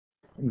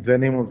In the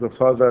name of the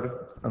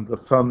Father, and the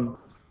Son,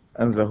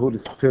 and the Holy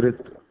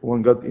Spirit,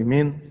 one God,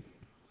 Amen.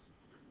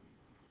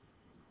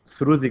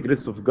 Through the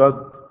grace of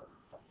God,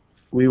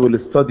 we will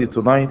study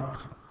tonight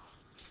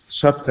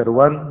chapter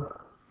 1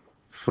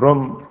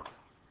 from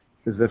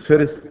the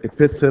first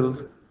epistle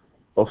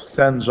of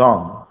St.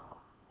 John.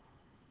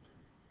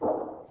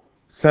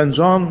 St.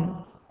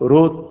 John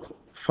wrote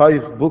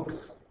 5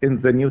 books in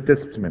the New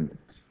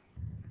Testament.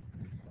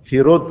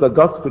 He wrote the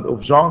Gospel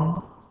of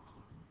John,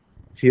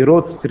 he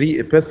wrote 3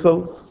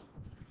 epistles,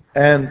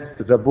 and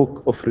the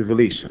book of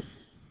Revelation.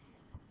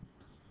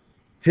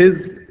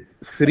 His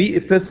 3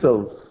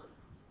 epistles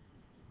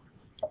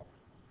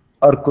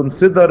are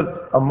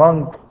considered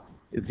among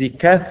the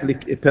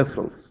Catholic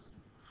epistles.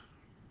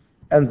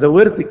 And the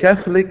word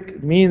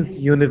Catholic means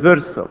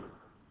universal.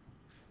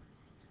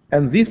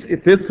 And these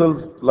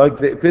epistles, like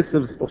the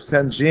epistles of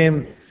St.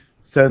 James,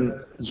 St.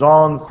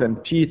 John,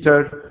 St.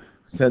 Peter,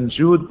 St.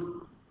 Jude,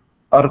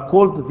 are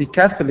called the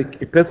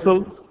Catholic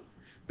epistles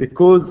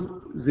because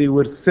they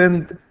were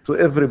sent to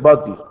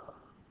everybody.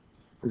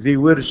 They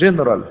were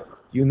general,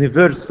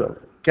 universal,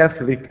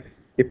 Catholic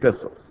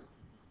epistles.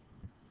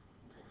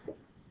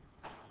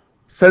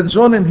 St.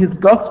 John in his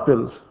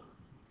Gospel,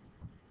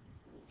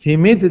 he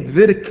made it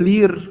very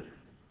clear,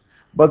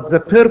 but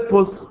the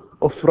purpose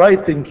of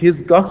writing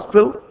his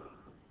Gospel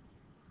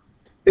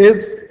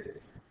is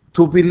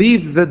to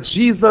believe that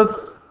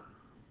Jesus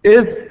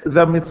is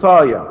the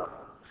Messiah,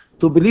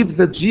 to believe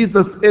that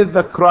Jesus is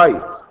the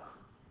Christ.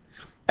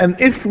 And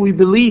if we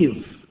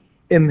believe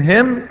in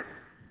Him,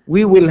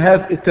 we will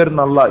have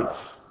eternal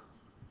life.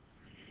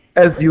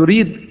 As you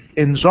read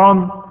in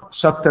John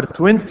chapter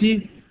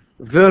 20,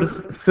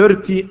 verse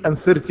 30 and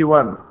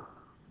 31.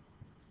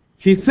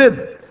 He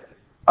said,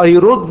 I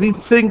wrote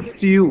these things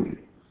to you,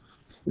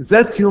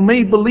 that you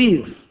may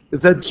believe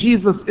that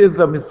Jesus is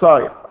the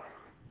Messiah.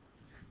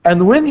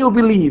 And when you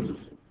believe,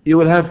 you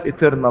will have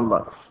eternal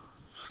life.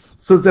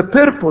 So the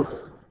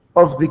purpose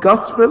of the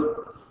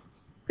gospel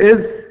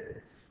is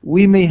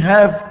we may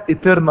have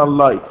eternal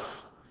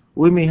life.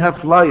 We may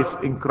have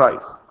life in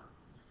Christ.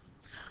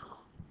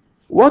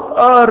 What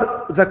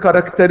are the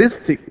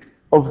characteristics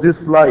of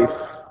this life?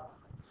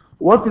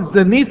 What is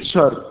the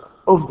nature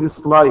of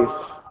this life?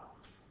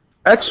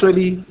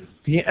 Actually,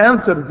 he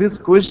answered this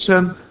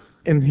question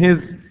in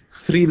his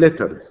 3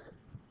 letters.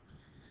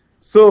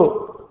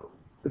 So,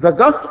 the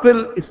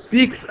gospel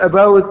speaks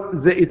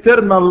about the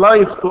eternal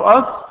life to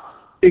us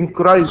in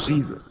Christ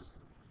Jesus.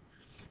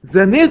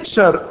 The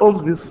nature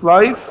of this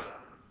life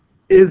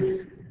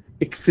is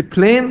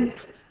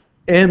explained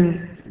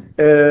in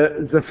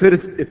the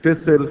first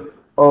epistle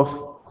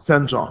of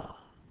St. John.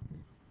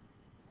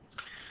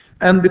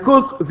 And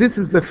because this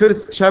is the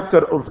first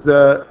chapter of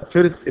the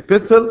first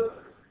epistle,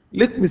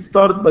 let me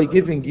start by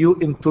giving you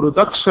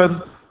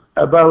introduction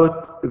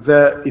about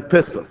the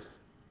epistle.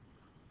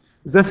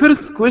 The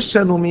first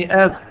question we may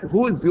ask,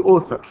 who is the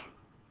author?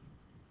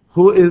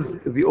 Who is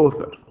the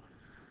author?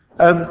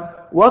 And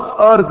what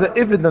are the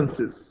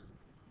evidences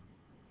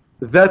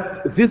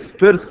that this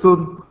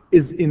person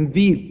is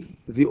indeed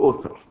the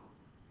author?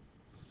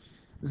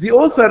 The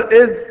author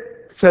is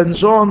St.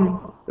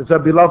 John the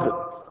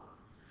Beloved,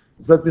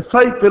 the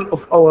disciple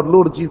of our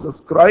Lord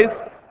Jesus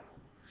Christ,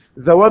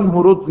 the one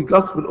who wrote the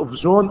Gospel of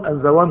John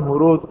and the one who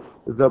wrote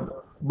the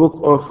book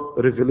of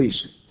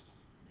Revelation.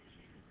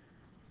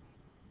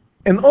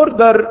 In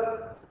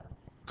order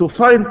to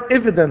find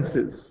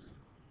evidences,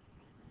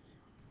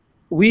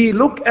 we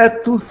look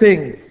at 2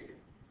 things: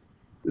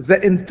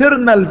 the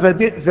internal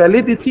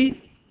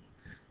validity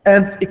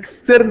and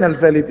external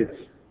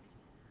validity.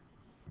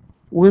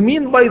 We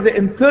mean by the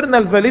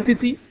internal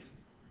validity,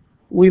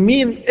 we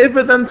mean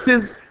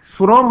evidences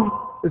from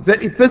the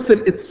epistle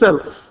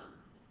itself.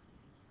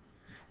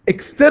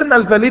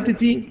 External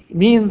validity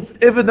means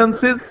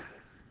evidences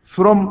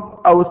from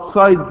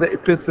outside the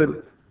epistle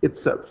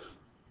itself.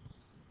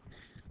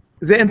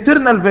 The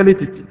internal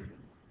validity.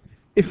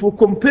 If we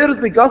compare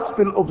the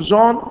Gospel of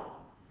John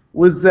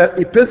with the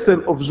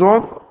Epistle of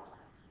John,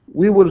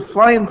 we will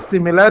find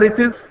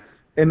similarities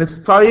in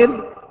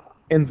style,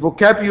 in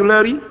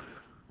vocabulary,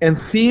 and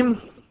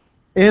themes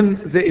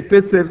in the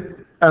Epistle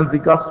and the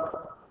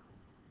Gospel,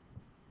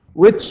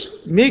 which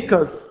make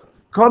us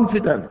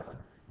confident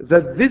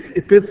that this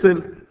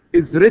Epistle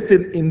is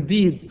written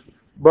indeed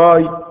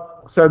by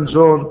St.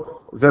 John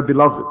the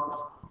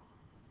Beloved.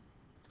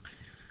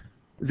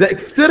 The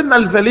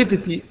external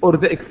validity or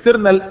the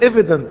external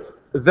evidence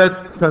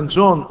that St.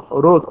 John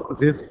wrote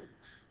this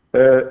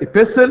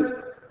epistle,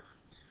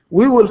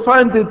 we will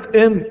find it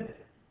in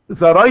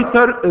the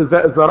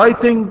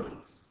writings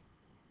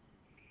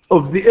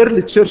of the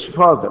early church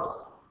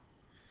fathers,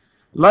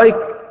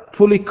 like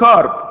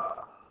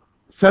Polycarp,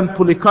 St.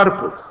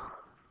 Polycarpus,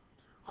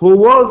 who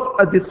was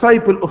a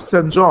disciple of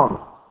St. John.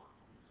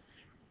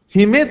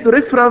 He made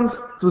reference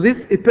to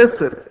this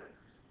epistle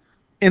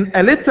in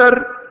a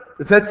letter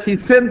that he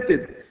sent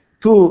it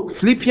to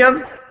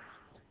Philippians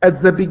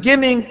at the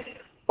beginning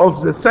of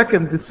the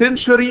 2nd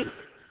century,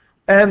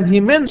 and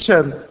he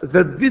mentioned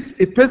that this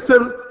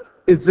epistle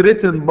is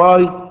written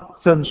by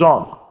St.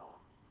 John.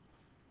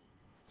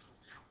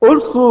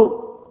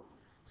 Also,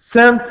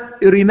 Saint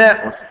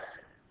Irenaeus,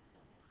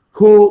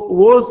 who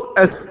was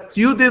a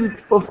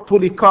student of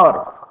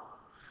Polycarp.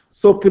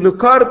 So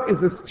Polycarp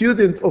is a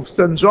student of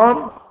St.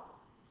 John,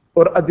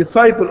 or a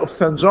disciple of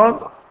St.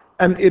 John,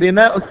 and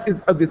Irenaeus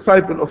is a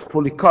disciple of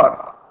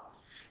Polycarp.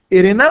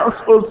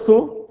 Irenaeus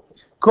also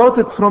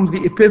quoted from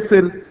the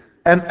epistle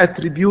and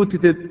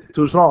attributed it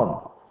to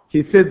John.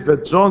 He said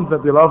that John the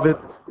Beloved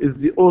is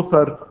the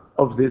author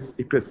of this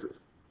epistle.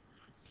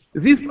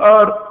 These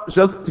are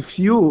just a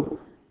few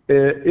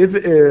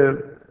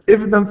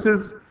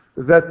evidences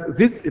that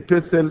this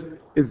epistle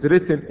is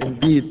written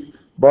indeed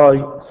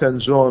by St.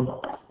 John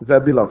the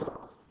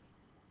Beloved.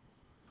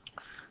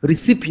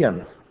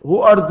 Recipients. Who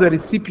are the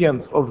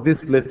recipients of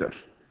this letter?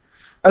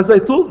 As I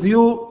told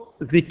you,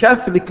 the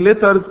Catholic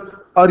letters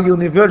are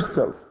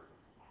universal.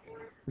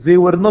 They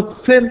were not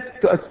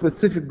sent to a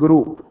specific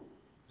group.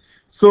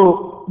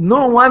 So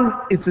no one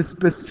is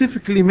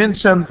specifically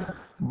mentioned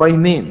by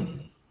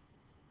name.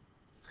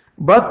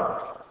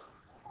 But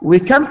we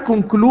can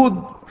conclude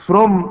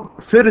from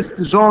 1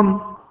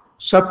 John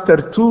chapter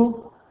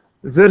 2,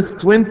 verse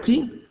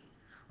 20,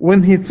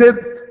 when he said,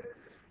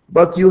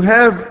 "But you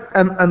have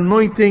an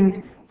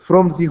anointing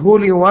from the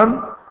Holy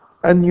One,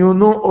 and you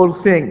know all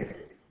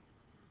things."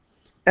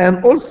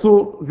 And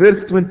also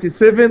verse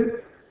 27,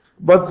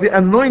 "But the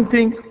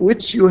anointing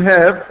which you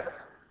have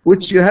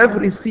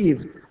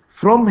received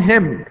from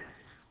him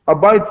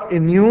abides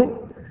in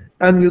you,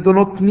 and you do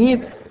not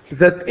need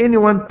that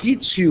anyone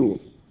teach you,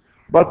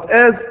 but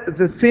as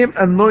the same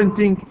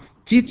anointing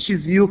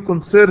teaches you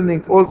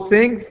concerning all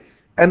things,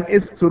 and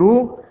is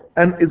true,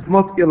 and is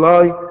not a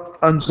lie,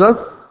 and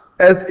just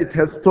as it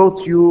has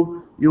taught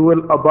you, you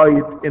will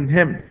abide in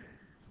him."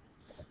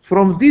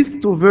 From these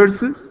two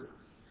verses,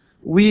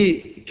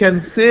 we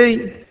can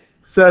say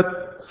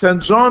that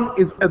St. John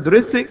is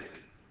addressing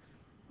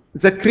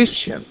the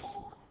Christian,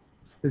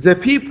 the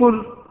people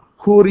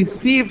who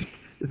received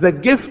the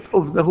gift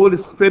of the Holy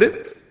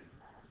Spirit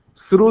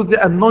through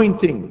the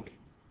anointing,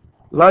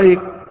 like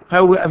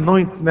how we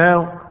anoint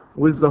now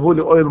with the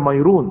holy oil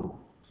Myron.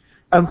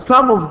 And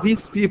some of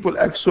these people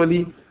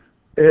actually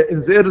in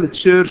the early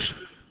church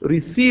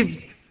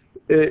received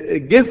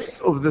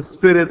gifts of the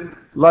Spirit,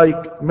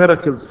 like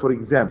miracles, for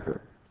example.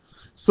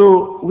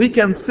 So we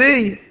can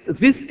say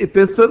this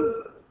epistle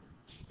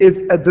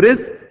is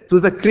addressed to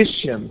the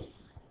Christians,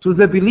 to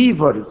the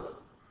believers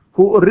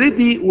who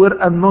already were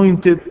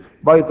anointed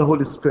by the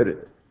Holy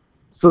Spirit.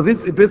 So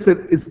this epistle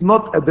is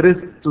not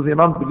addressed to the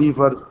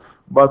non-believers,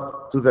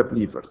 but to the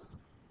believers.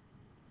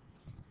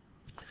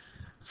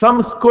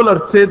 Some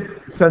scholars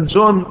said St.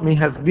 John may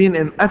have been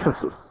in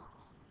Ephesus,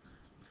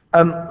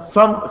 and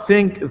some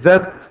think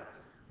that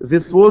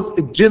this was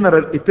a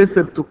general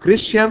epistle to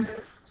Christians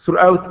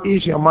throughout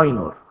Asia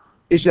Minor.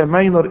 Asia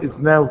Minor is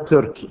now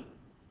Turkey.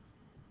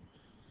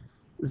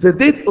 The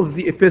date of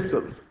the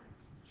epistle,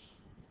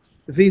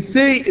 they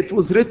say it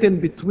was written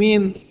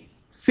between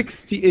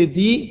 60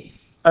 AD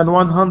and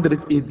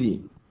 100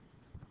 AD.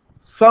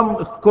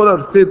 Some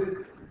scholars said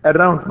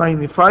around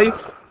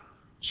 95,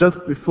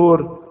 just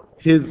before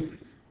his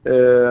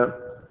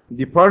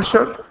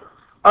departure.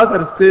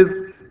 Others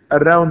says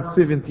around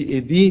 70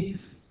 AD,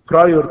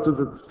 prior to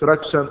the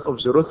destruction of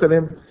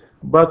Jerusalem,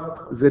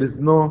 but there is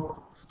no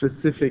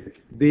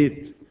specific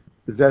date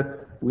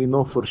that we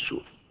know for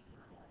sure.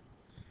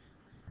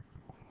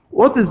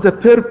 What is the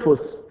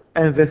purpose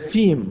and the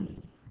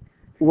theme?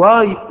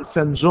 Why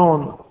St.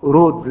 John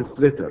wrote this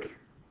letter?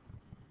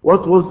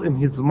 What was in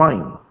his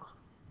mind?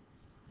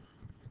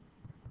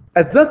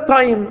 At that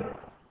time,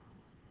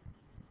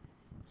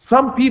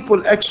 some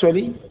people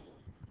actually,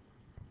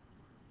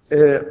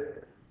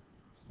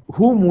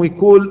 whom we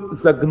call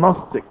the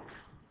Gnostic.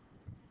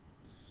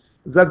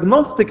 The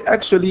Gnostic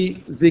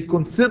actually, they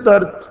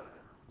considered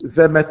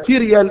the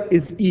material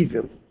is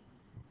evil.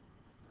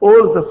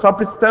 All the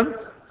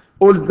substance,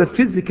 all the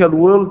physical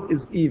world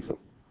is evil.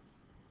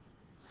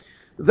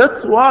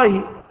 That's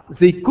why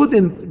they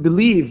couldn't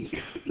believe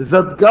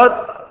that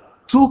God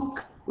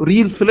took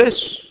real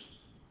flesh.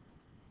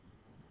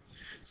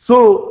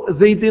 So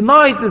they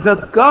denied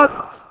that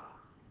God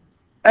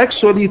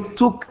actually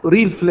took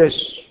real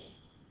flesh.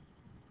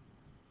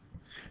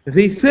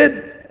 They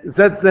said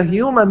that the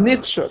human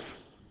nature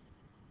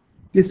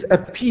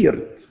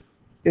disappeared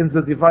in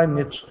the divine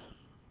nature.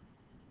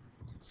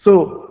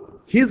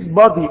 So his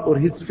body or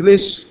his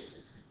flesh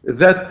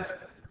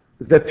that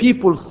the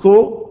people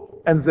saw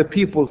and the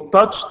people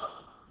touched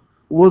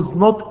was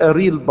not a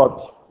real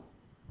body.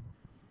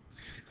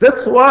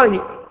 That's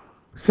why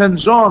St.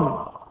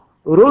 John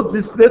wrote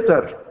this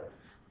letter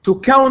to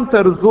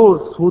counter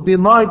those who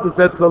denied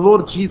that the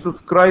Lord Jesus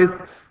Christ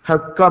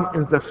has come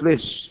in the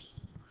flesh.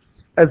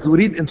 As we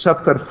read in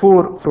chapter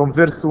 4 from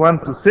verse 1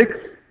 to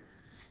 6,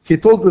 he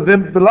told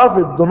them,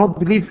 "Beloved, do not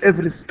believe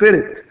every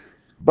spirit,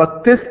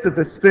 but test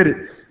the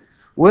spirits,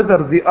 whether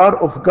they are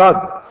of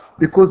God,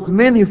 because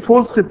many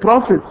false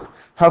prophets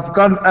have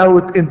gone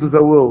out into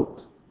the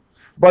world.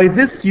 By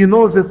this you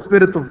know the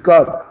Spirit of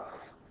God.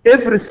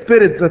 every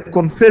spirit that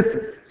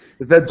confesses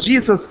that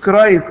Jesus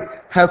Christ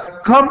has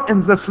come in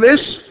the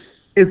flesh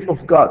is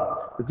of God.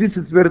 This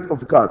is Spirit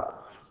of God.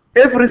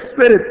 Every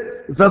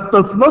spirit that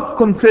does not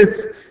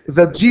confess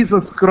that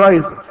Jesus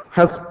Christ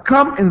has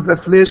come in the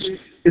flesh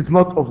is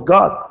not of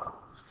God.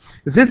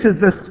 This is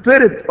the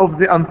spirit of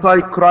the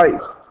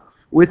Antichrist,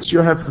 which you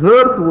have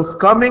heard was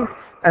coming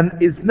and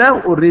is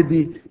now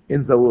already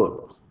in the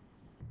world.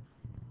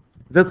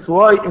 That's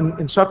why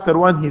in chapter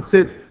 1 he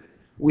said,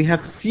 we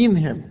have seen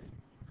him,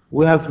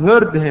 we have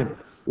heard him,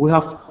 we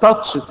have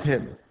touched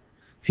him.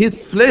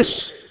 His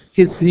flesh,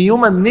 his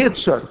human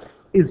nature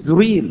is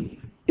real,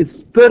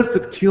 is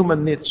perfect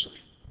human nature.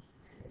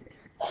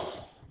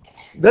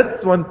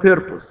 That's one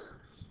purpose.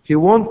 He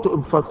wants to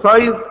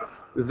emphasize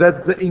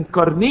that the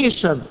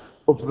incarnation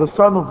of the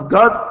Son of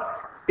God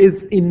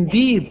is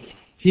indeed,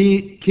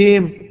 he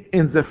came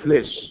in the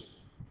flesh.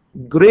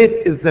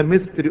 Great is the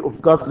mystery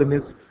of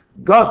godliness.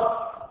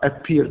 God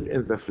appeared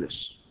in the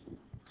flesh.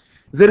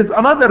 There is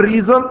another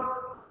reason,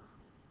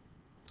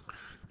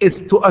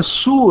 is to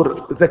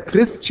assure the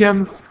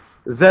Christians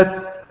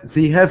that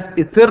they have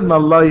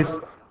eternal life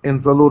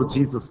in the Lord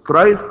Jesus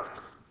Christ.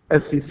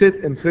 As he said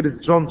in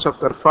 1 John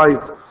chapter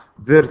 5,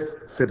 verse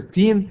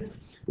 13,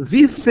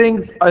 these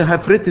things I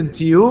have written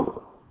to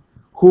you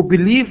who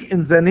believe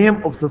in the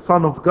name of the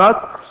Son of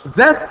God,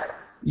 that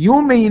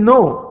you may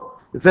know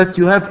that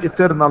you have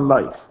eternal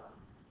life.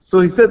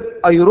 So he said,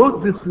 I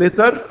wrote this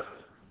letter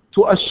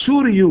to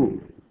assure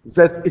you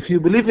that if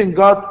you believe in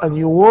God and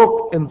you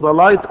walk in the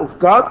light of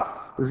God,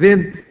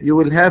 then you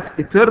will have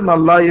eternal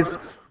life,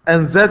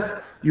 and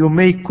that you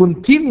may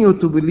continue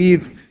to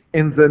believe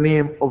in the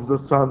name of the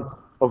Son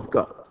of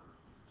God.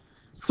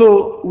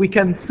 So we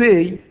can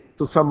say,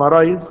 to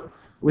summarize,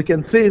 we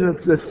can say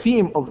that the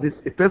theme of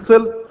this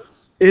epistle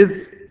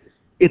is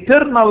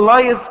eternal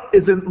life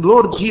is in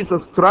Lord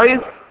Jesus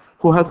Christ,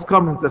 who has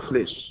come in the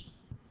flesh.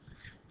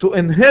 To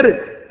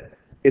inherit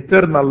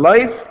eternal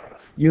life,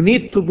 you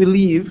need to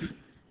believe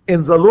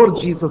in the Lord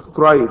Jesus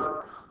Christ,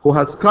 who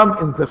has come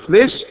in the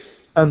flesh,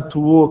 and to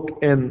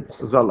walk in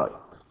the light.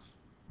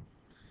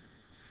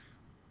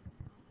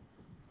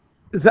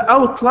 The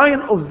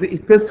outline of the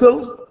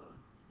epistle,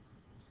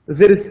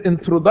 there is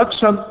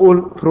introduction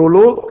or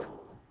prologue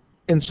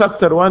in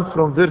chapter 1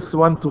 from verse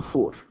 1 to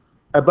 4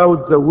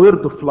 about the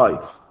word of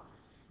life.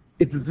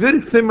 It is very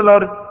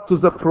similar to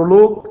the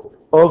prologue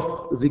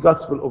of the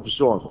Gospel of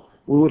John.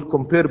 We will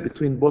compare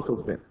between both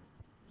of them.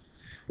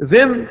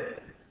 Then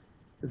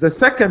the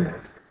second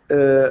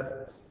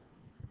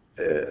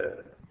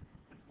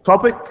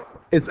topic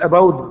is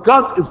about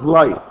God is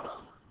light.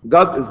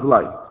 God is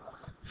light.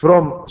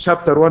 From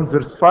chapter 1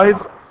 verse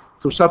 5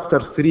 to chapter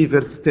 3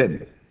 verse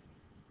 10.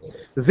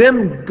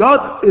 Then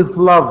God is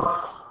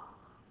love.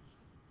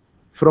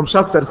 From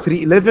chapter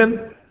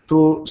 3:11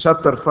 to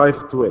chapter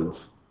 5:12.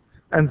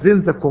 And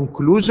then the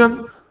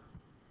conclusion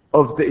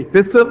of the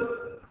epistle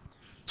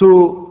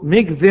to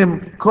make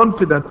them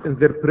confident in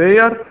their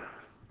prayer.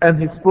 And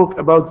he spoke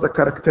about the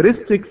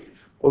characteristics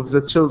of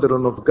the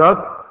children of God.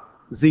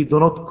 They do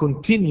not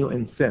continue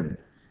in sin.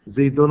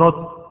 They do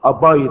not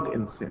abide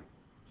in sin.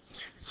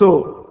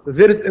 So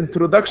there is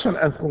introduction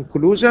and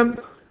conclusion,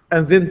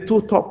 and then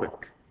two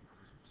topics.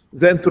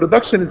 The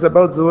introduction is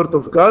about the Word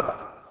of God.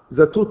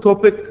 The two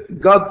topics,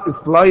 God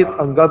is light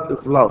and God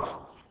is love.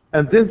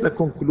 And then the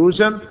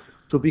conclusion,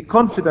 to be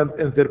confident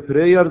in their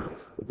prayers,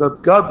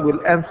 that God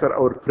will answer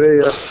our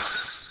prayer.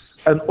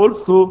 And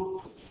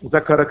also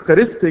the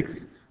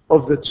characteristics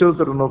of the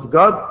children of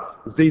God,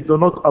 they do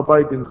not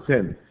abide in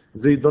sin.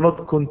 They do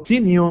not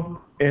continue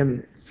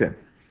in sin.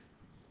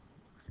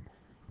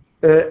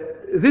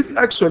 This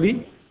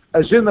actually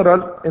a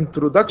general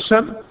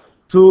introduction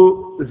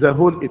to the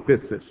whole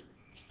epistle.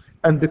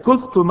 And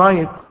because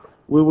tonight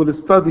we will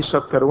study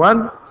chapter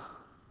 1,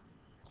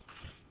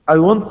 I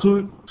want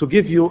to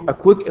give you a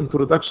quick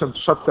introduction to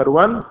chapter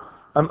 1,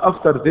 and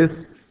after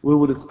this we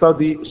will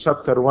study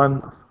chapter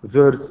 1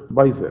 verse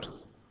by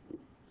verse.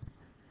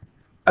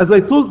 As I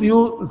told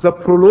you, the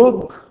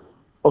prologue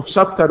of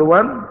chapter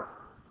 1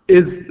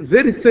 is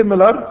very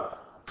similar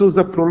to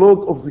the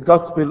prologue of the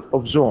Gospel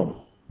of John.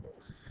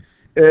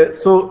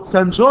 So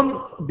St.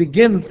 John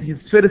begins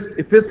his first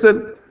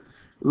epistle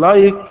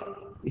like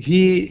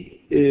he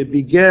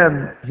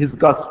began his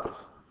Gospel,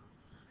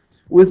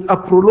 with a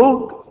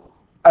prologue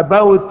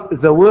about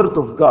the Word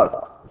of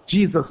God,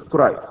 Jesus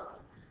Christ,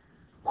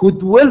 who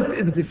dwelt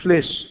in the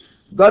flesh.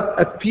 God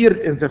appeared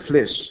in the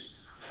flesh,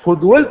 who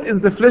dwelt in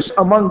the flesh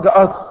among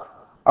us,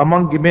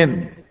 among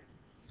men.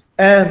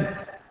 And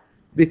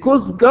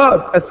because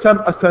God, as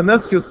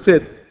Athanasius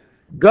said,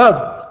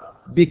 God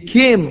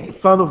became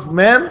Son of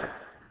Man,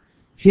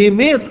 He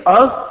made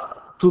us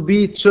to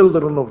be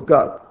children of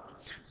God.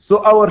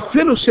 So our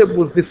fellowship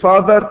with the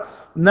Father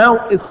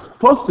now is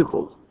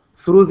possible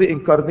through the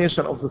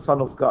incarnation of the Son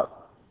of God.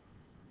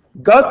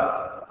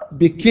 God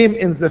became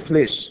in the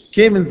flesh,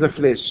 came in the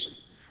flesh,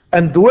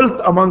 and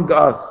dwelt among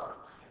us.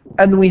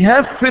 And we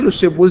have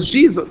fellowship with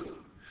Jesus.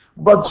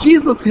 But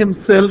Jesus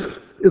himself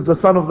is the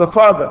Son of the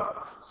Father.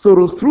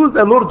 So through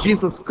the Lord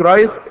Jesus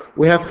Christ,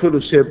 we have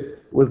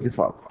fellowship with the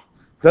Father.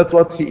 That's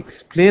what he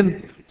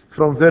explained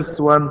from verse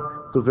 1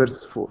 to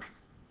verse 4.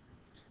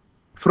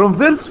 From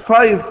verse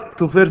 5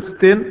 to verse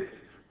 10,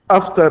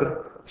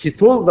 after he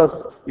told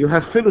us you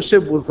have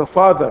fellowship with the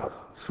Father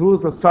through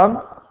the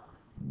Son,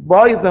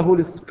 by the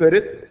Holy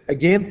Spirit,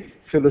 again,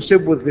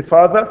 fellowship with the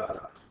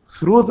Father,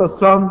 through the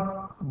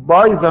Son,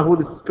 by the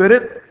Holy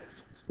Spirit.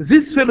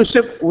 This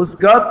fellowship with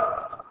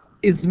God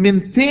is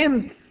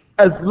maintained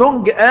as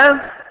long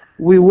as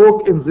we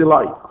walk in the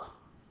light.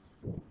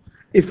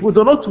 If we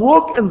do not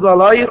walk in the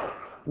light,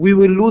 we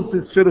will lose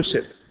this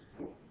fellowship.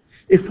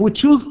 If we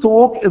choose to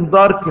walk in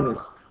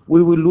darkness,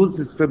 we will lose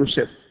this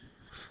fellowship.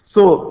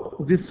 So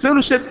this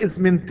fellowship is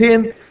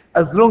maintained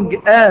as long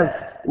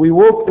as we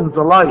walk in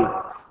the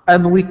light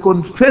and we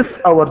confess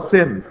our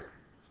sins.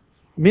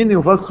 Many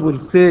of us will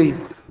say,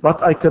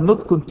 but I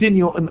cannot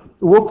continue and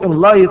walk in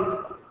light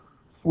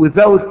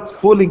without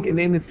falling in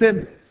any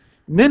sin.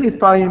 Many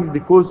times,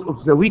 because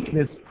of the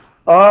weakness,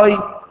 I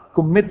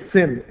commit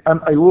sin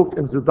and I walk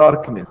in the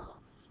darkness.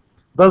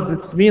 Does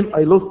this mean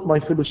I lost my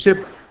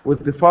fellowship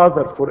with the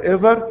Father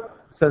forever?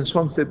 St.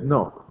 John said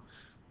no.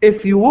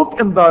 If you walk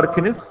in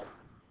darkness,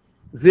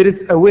 there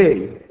is a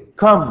way.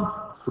 Come,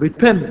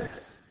 repent,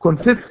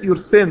 confess your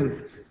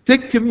sins,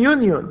 take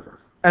communion,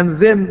 and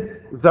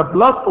then the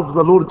blood of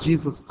the Lord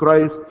Jesus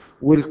Christ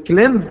will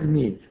cleanse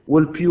me,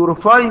 will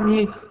purify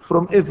me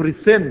from every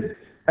sin,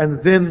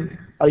 and then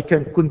I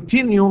can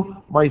continue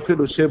my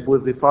fellowship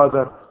with the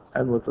Father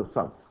and with the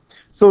Son.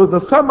 So the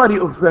summary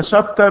of the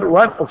chapter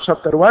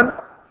 1,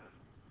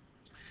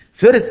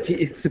 first he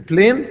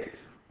explained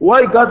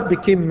why God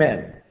became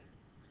man.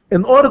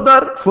 In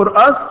order for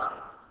us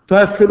to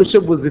have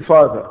fellowship with the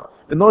Father,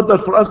 in order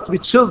for us to be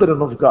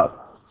children of God.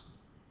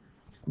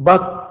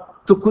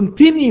 But to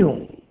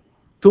continue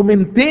to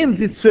maintain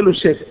this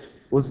fellowship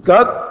with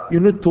God, you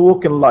need to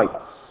walk in light.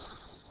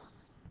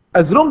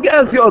 As long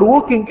as you are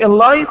walking in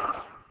light,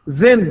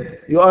 then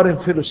you are in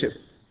fellowship.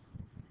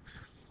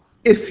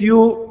 If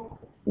you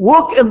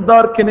walk in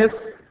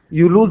darkness,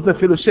 you lose the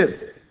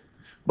fellowship.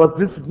 But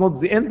this is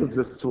not the end of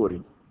the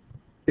story.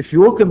 If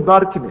you walk in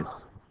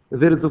darkness,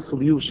 there is a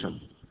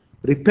solution.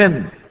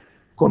 Repent,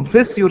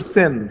 confess your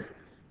sins,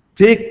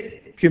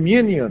 take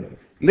communion,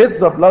 let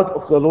the blood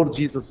of the Lord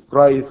Jesus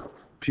Christ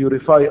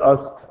purify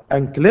us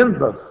and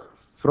cleanse us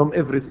from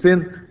every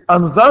sin,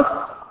 and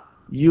thus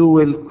you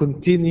will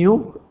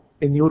continue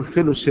in your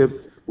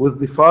fellowship with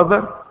the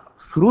Father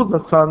through the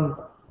Son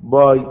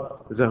by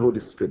the Holy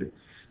Spirit.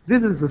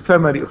 This is the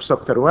summary of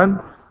chapter 1,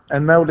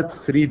 and now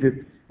let's read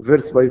it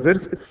verse by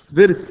verse. It's a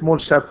very small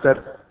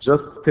chapter,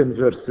 just 10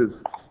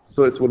 verses,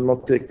 so it will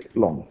not take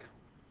long.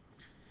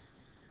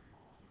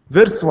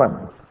 Verse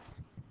 1.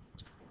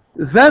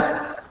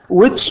 That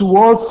which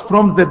was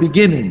from the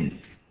beginning,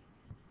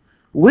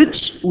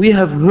 which we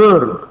have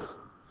heard,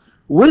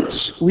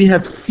 which we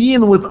have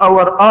seen with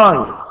our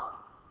eyes,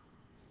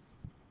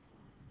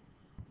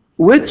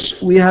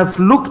 which we have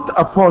looked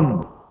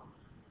upon,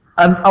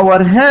 and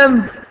our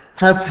hands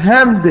have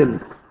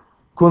handled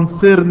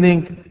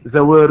concerning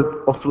the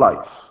word of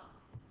life.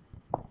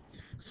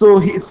 So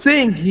he is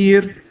saying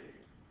here,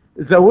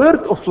 the word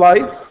of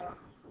life,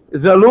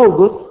 the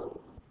Logos,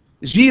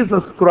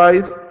 Jesus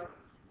Christ,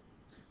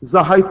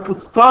 the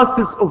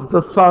hypostasis of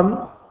the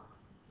Son,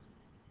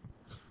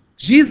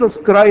 Jesus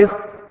Christ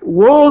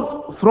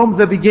was from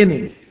the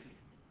beginning.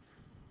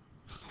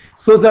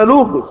 So the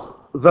Logos,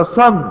 the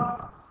Son,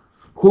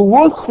 who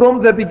was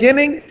from the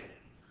beginning,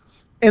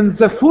 in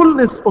the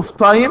fullness of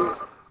time,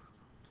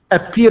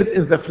 appeared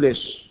in the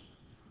flesh.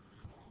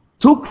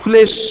 Took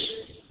flesh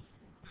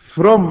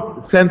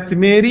from Saint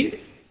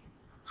Mary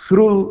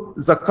through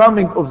the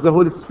coming of the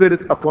Holy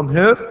Spirit upon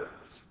her,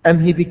 and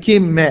he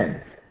became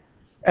man.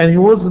 And he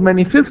was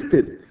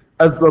manifested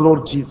as the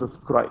Lord Jesus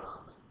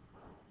Christ.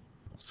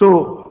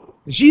 So,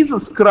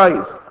 Jesus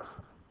Christ,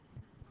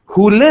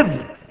 who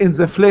lived in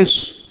the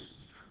flesh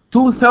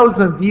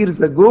 2,000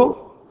 years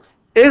ago,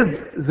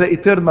 is the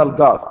eternal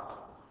God,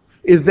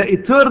 is the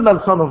eternal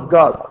Son of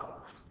God,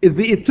 is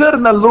the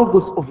eternal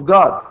Logos of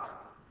God,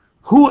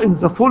 who in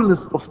the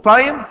fullness of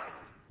time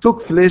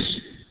took flesh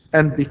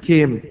and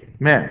became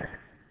man.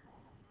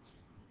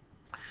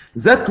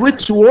 That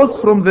which was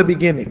from the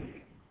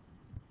beginning,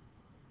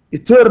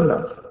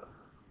 eternal,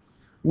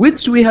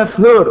 which we have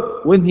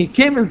heard when he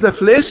came in the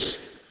flesh.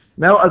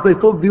 Now, as I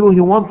told you,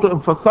 he wants to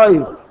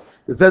emphasize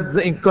that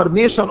the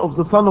incarnation of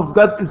the Son of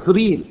God is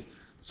real.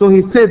 So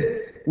he said,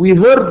 we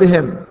heard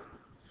him,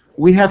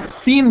 we have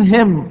seen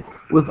him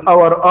with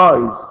our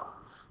eyes,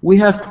 we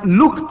have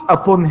looked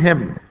upon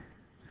him,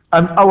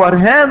 and our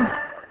hands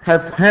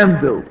have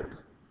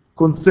handled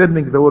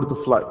concerning the word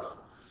of life.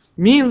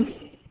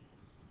 Means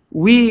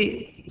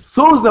we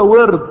saw the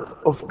word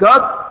of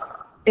God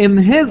in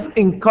his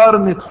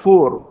incarnate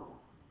form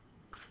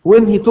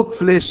when he took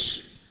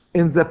flesh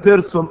in the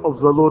person of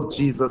the Lord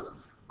Jesus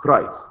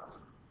Christ.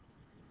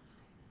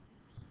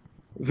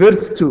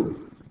 Verse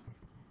 2.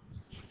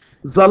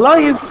 The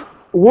life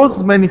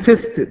was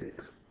manifested,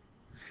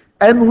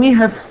 and we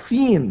have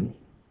seen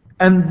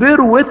and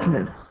bear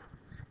witness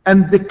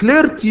and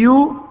declare to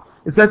you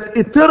that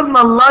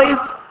eternal life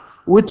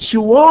which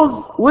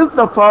was with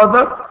the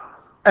Father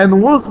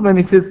and was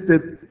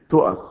manifested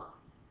to us.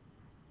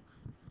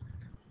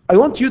 I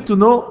want you to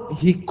know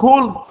he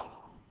called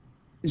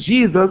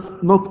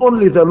Jesus not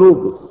only the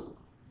Logos,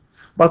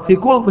 but he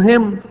called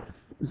him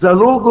the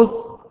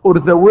Logos or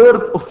the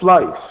Word of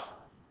Life.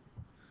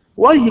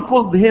 Why he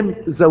called him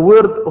the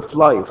Word of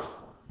Life?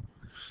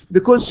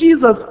 Because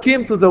Jesus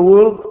came to the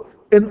world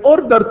in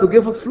order to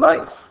give us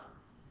life.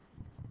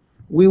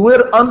 We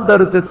were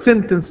under the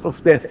sentence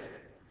of death.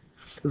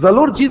 The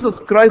Lord Jesus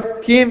Christ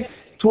came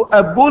to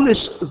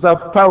abolish the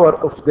power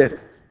of death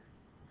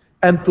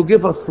and to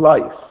give us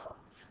life.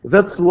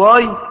 That's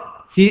why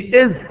he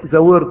is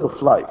the Word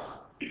of life.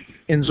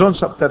 In John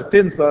chapter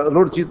 10, the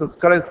Lord Jesus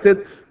Christ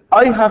said,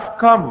 I have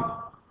come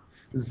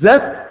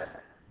that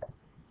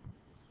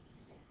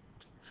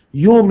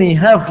you may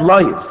have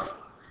life,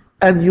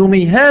 and you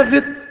may have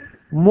it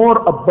more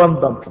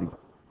abundantly.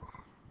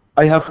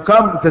 I have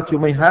come that you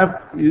may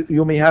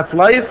have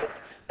life,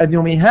 and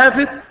you may have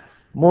it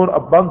more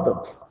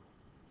abundantly.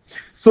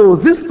 So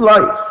this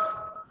life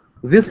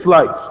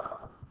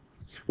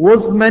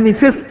was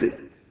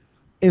manifested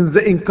in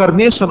the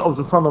incarnation of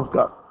the Son of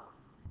God.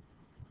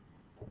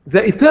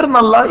 The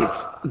eternal life,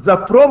 the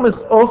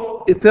promise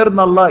of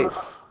eternal life,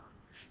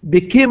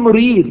 became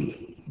real,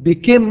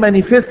 became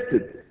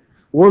manifested,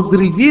 was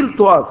revealed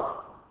to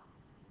us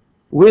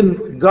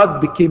when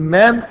God became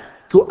man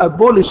to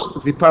abolish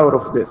the power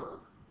of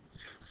death.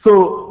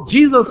 So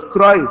Jesus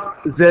Christ,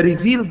 the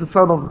revealed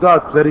Son of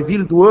God, the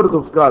revealed Word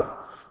of God,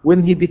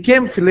 when he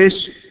became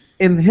flesh,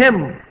 in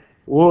him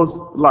was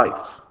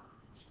life.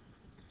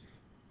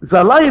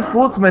 The life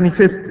was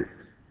manifested,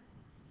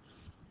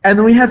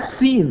 and we have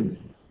seen.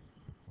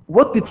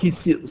 What did he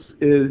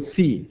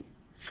see?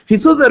 He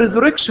saw the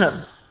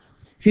resurrection.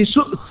 He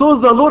saw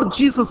the Lord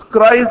Jesus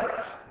Christ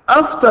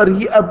after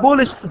he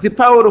abolished the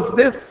power of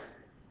death.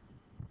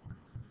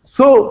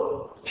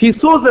 So he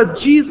saw that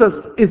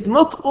Jesus is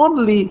not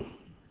only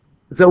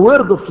the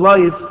Word of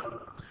life,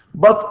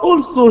 but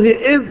also he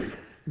is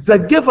the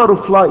giver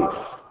of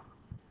life.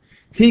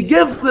 He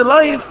gives the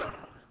life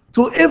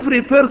to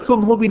every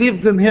person who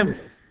believes in him.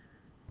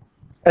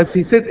 As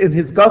he said in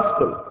his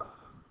gospel,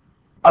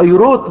 I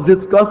wrote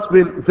this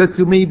gospel that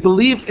you may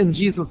believe in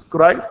Jesus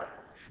Christ,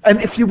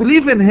 and if you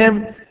believe in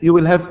him, you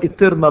will have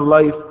eternal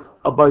life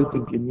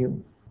abiding in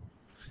you.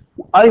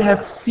 I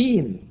have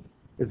seen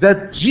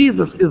that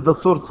Jesus is the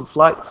source of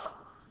life.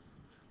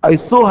 I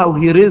saw how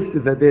he raised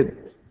the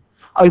dead.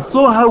 I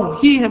saw how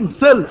he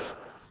himself,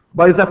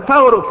 by the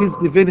power of his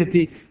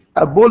divinity,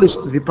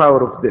 abolished the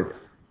power of death.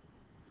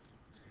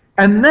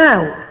 And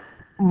now,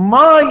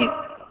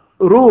 my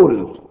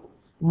role,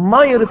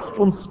 my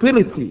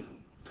responsibility,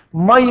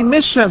 my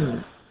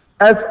mission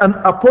as an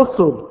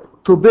apostle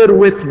to bear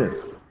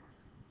witness.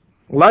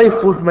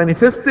 Life was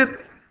manifested,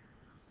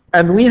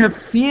 and we have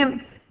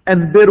seen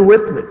and bear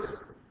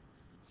witness.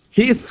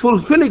 He is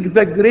fulfilling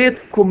the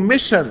great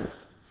commission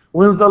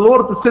when the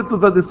Lord said to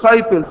the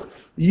disciples,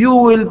 you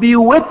will be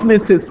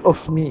witnesses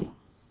of me.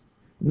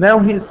 Now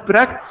he is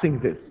practicing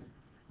this.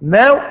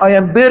 Now I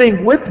am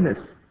bearing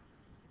witness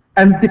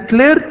and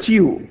declare to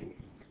you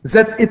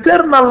that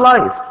eternal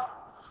life,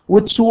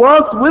 which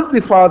was with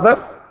the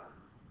Father,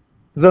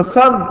 the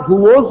Son who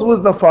was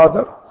with the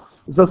Father,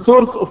 the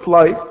source of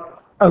life,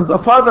 and the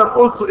Father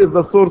also is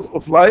the source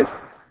of life,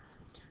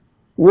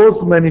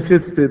 was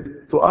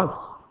manifested to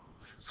us.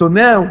 So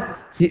now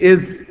he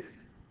is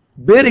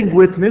bearing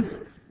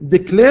witness,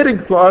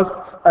 declaring to us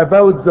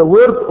about the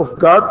Word of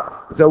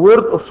God, the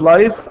Word of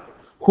life,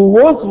 who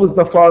was with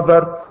the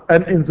Father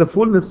and in the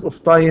fullness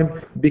of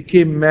time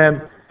became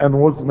man and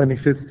was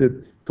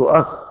manifested to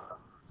us.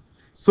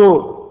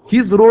 So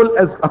his role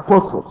as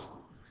apostle,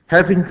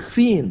 having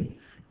seen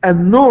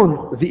and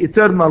known the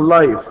eternal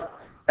life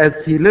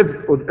as he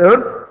lived on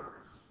earth,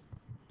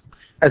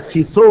 as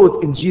he saw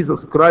it in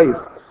Jesus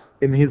Christ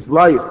in his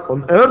life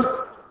on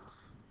earth,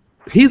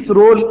 his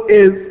role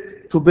is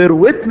to bear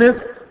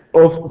witness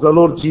of the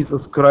Lord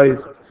Jesus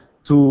Christ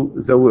to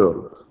the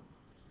world.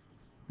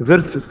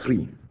 Verse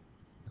 3.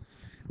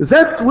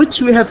 That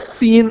which we have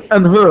seen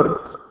and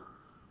heard,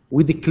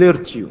 we declare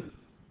to you.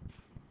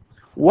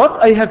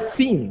 What I have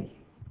seen,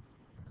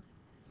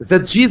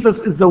 that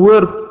Jesus is the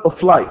Word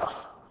of life.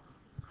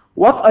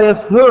 What I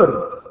have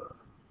heard,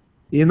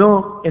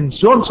 in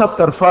John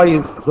chapter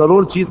 5, the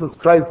Lord Jesus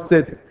Christ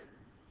said,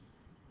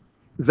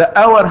 the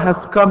hour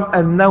has come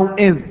and now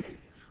is,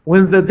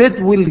 when the dead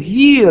will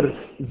hear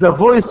the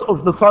voice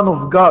of the Son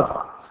of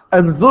God,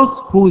 and those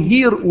who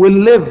hear will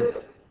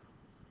live.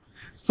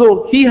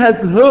 So he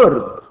has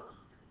heard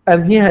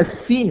and he has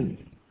seen.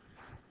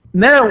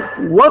 Now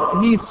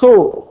what he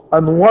saw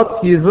and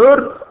what he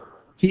heard,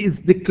 he is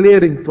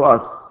declaring to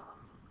us.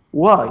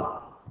 Why?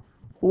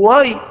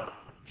 Why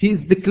he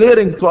is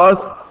declaring to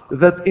us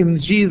that in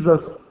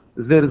Jesus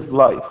there is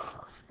life,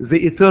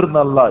 the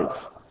eternal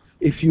life.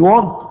 If you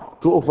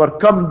want to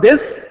overcome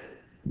this,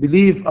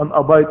 believe and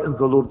abide in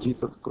the Lord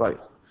Jesus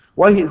Christ.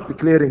 Why he is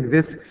declaring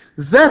this?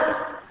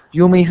 That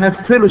you may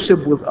have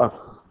fellowship with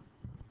us.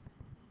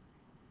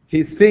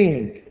 He's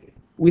saying,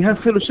 we have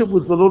fellowship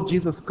with the Lord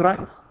Jesus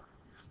Christ.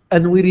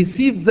 And we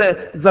receive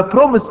the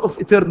promise of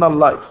eternal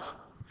life.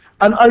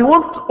 And I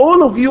want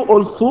all of you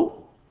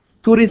also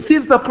to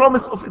receive the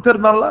promise of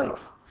eternal life,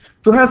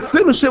 to have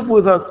fellowship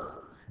with us,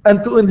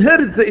 and to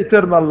inherit the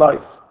eternal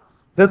life.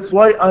 That's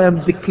why I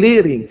am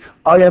declaring,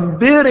 I am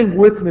bearing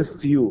witness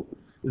to you,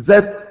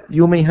 that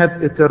you may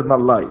have eternal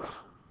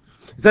life,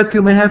 that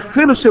you may have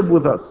fellowship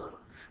with us.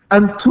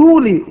 And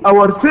truly,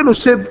 our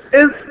fellowship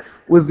is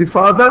with the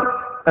Father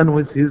and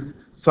with His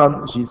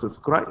Son, Jesus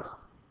Christ.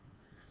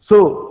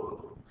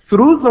 So,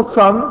 through the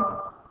Son,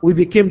 we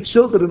became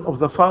children of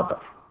the Father.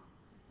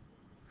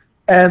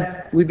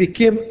 And we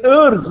became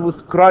heirs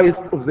with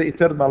Christ of the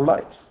eternal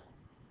life.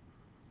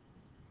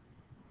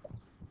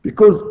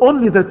 Because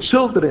only the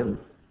children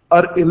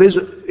are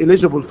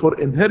eligible for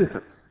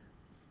inheritance.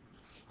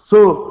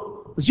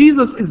 So,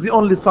 Jesus is the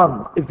only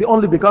Son, is the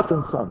only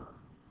begotten Son.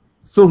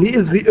 So, He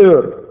is the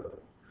heir.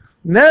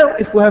 Now,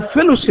 if we have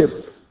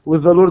fellowship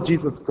with the Lord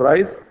Jesus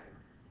Christ,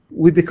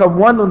 we become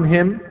one on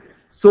Him.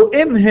 So,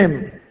 in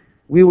Him,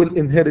 we will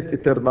inherit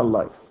eternal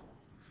life.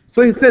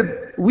 So, He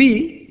said,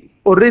 we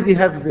already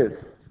have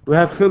this. We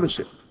have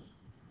fellowship.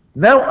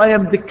 Now, I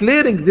am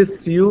declaring this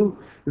to you,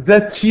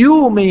 that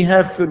you may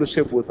have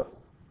fellowship with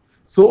us.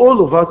 So all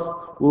of us,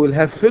 we will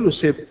have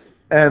fellowship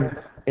and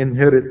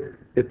inherit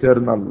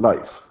eternal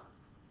life.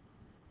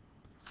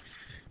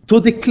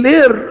 To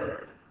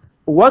declare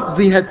what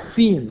they had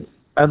seen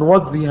and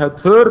what they had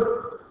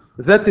heard,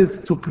 that is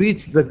to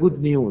preach the good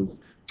news,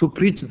 to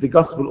preach the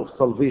gospel of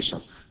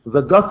salvation,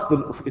 the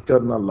gospel of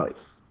eternal life.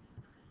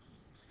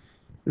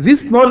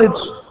 This knowledge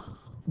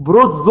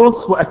brought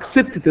those who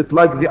accepted it,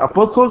 like the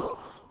apostles,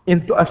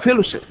 into a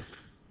fellowship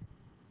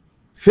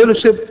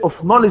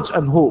of knowledge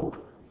and hope.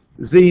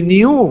 They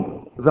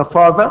knew the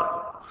Father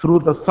through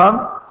the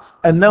Son,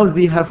 and now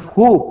they have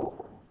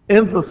hope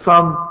in the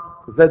Son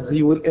that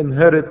they will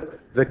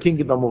inherit the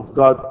kingdom of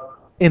God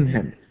in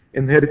Him,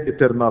 inherit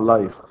eternal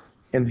life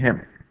in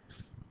Him.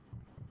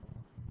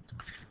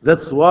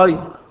 That's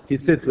why He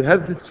said, we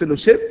have this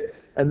fellowship,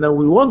 and now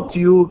we want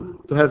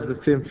you to have the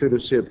same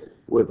fellowship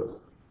with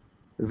us.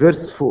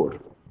 Verse 4.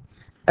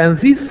 And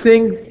these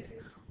things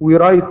we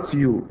write to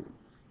you,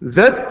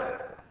 that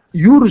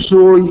your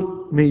joy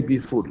may be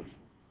full.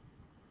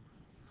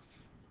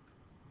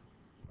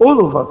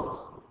 All of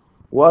us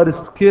were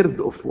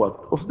scared of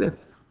what? Of death.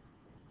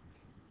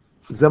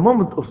 The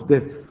moment of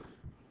death.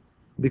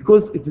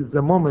 Because it is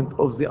the moment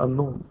of the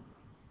unknown.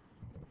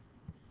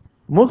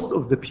 Most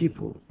of the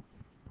people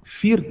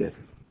fear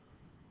death.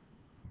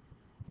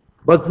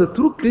 But the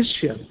true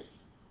Christian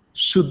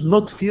should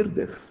not fear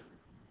death.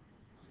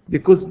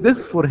 Because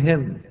death for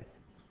him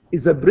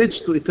is a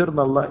bridge to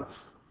eternal life.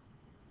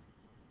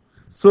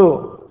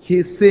 So, he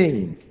is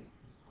saying,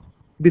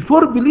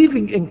 before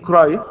believing in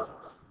Christ,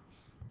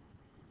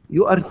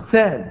 you are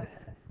sad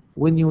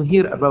when you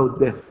hear about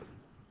death.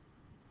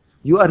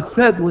 You are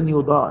sad when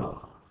you die.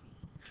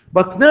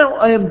 But now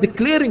I am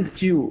declaring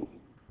to you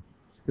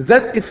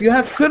that if you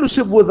have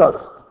fellowship with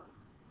us,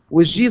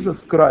 with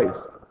Jesus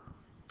Christ,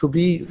 to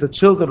be the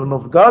children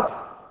of God,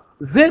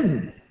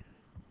 then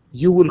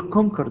you will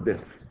conquer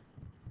death.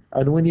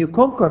 And when you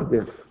conquer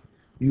death,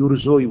 your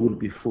joy will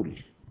be full.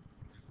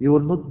 You will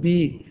not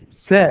be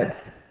sad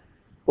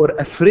or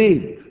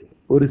afraid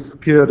or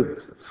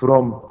scared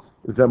from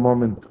the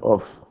moment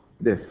of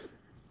death.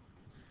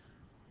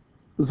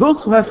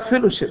 Those who have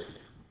fellowship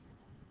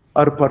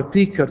are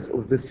partakers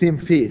of the same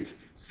faith,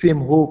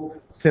 same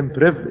hope, same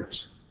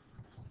privilege.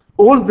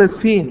 All the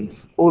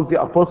saints, all the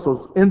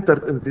apostles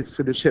entered in this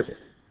fellowship.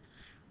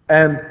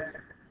 And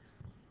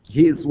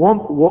he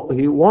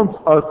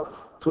wants us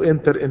to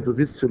enter into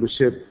this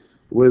fellowship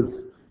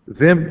with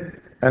them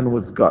and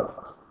with God.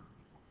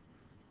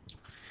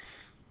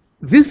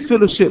 This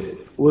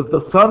fellowship with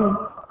the Son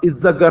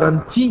is a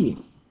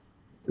guarantee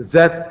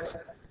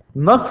that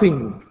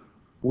nothing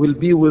will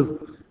be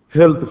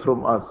withheld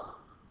from us.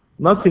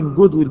 Nothing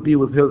good will be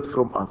withheld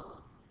from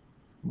us.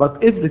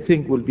 But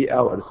everything will be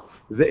ours.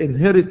 The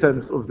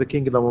inheritance of the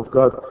kingdom of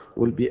God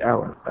will be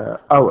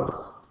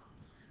ours.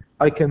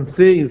 I can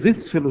say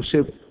this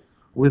fellowship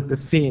with the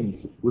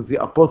saints, with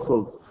the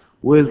apostles,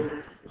 with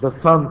the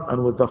Son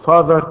and with the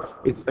Father,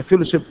 it's a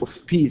fellowship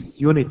of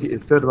peace, unity,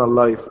 eternal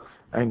life,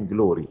 and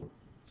glory.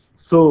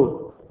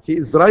 So, he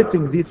is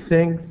writing these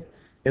things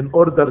in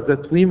order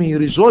that we may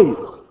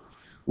rejoice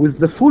with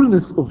the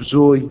fullness of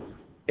joy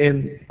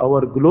in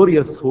our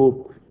glorious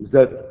hope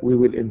that we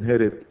will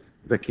inherit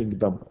the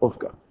kingdom of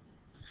God.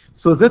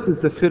 So that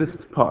is the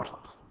first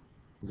part.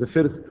 The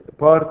first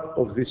part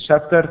of this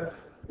chapter,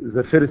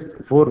 the first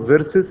 4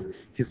 verses,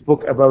 he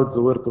spoke about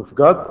the Word of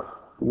God,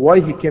 why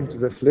he came to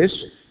the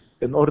flesh,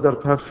 in order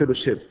to have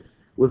fellowship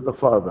with the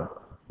Father.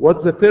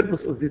 What's the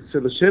purpose of this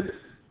fellowship?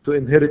 To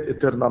inherit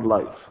eternal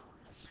life.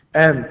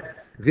 And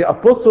the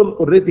apostle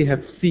already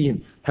have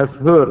seen, have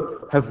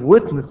heard, have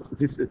witnessed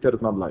this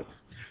eternal life.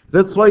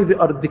 That's why they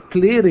are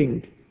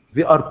declaring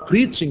They are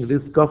preaching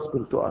this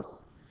gospel to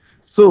us.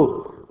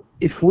 So,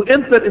 if we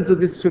enter into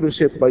this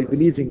fellowship by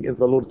believing in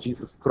the Lord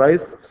Jesus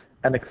Christ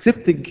and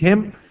accepting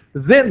Him,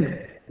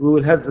 then we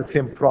will have the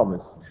same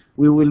promise.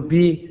 We will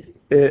be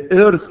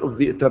heirs of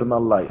the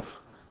eternal life.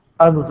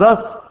 And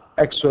thus,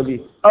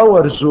 actually,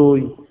 our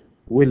joy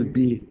will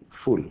be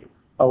full.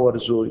 Our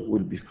joy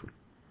will be full.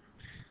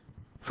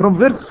 From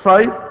verse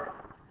 5,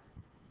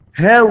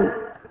 how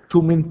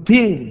to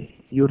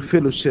maintain your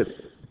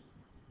fellowship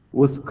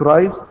with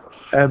Christ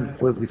and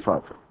with the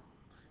Father.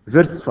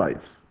 Verse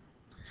 5.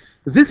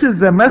 This is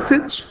the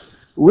message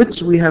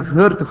which we have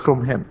heard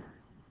from Him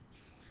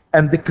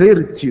and declare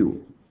it to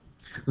you,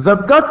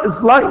 that God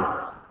is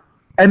light,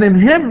 and in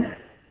Him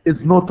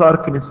is no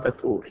darkness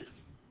at all.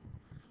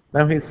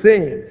 Now He's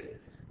saying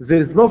there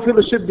is no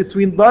fellowship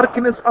between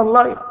darkness and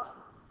light.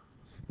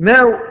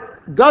 Now,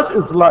 God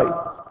is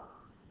light,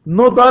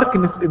 no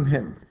darkness in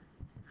Him.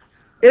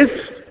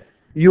 If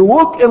you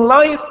walk in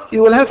light,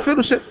 you will have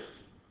fellowship.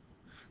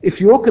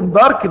 If you walk in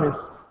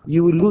darkness,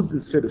 you will lose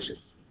this fellowship.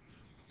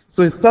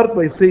 So he starts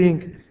by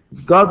saying,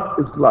 God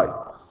is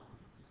light.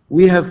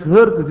 We have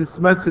heard this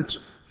message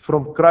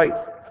from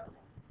Christ.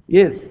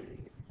 Yes,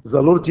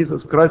 the Lord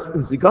Jesus Christ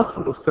in the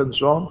Gospel of St.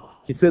 John,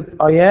 He said,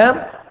 I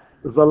am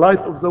the light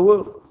of the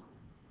world.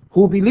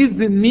 Who believes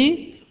in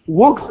me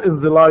walks in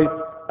the light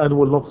and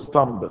will not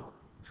stumble.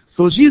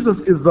 So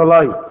Jesus is the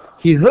light.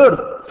 He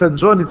heard, St.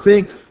 John is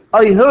saying,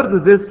 I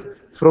heard this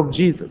from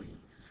Jesus,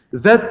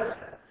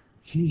 that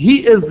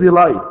He is the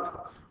light.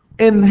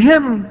 In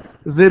Him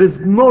there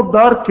is no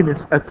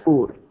darkness at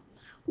all.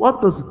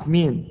 What does it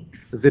mean,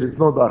 there is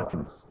no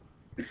darkness?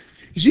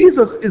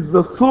 Jesus is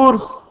the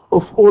source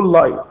of all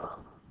light.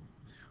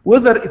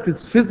 Whether it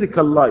is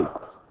physical light,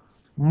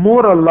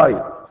 moral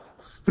light,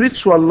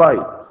 spiritual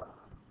light,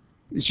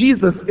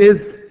 Jesus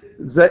is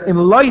the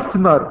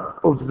enlightener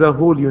of the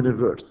whole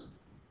universe.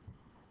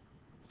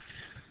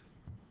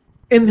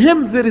 In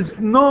Him there is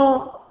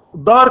no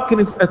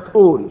darkness at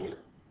all.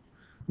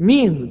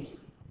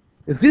 Means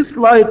this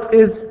light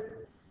is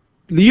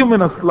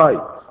luminous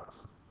light,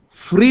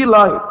 free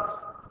light.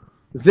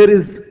 There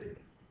is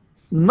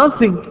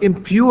nothing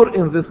impure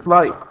in this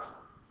light.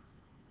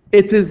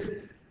 It is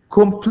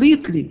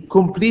completely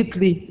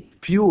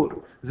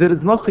pure. There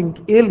is nothing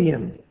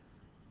alien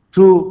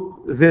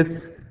to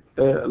this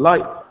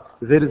light.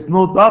 There is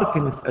no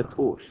darkness at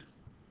all.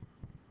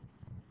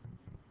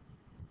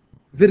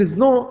 There is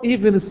no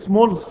even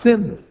small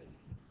sin.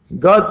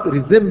 God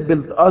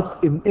resembled us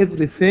in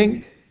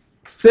everything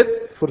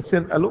except for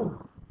sin alone.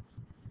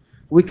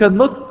 We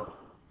cannot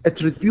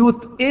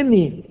attribute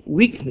any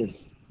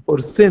weakness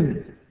or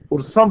sin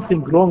or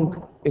something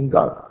wrong in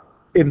God.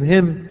 In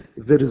Him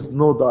there is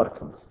no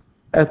darkness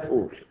at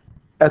all.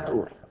 At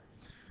all.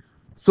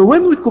 So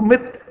when we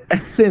commit a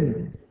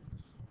sin,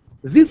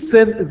 this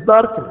sin is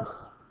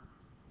darkness.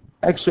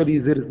 Actually,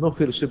 there is no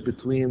fellowship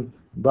between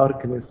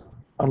darkness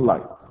and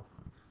light.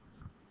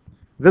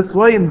 That's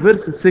why in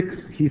verse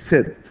 6 he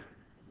said,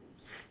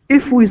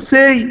 if we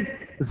say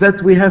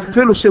that we have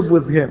fellowship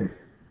with Him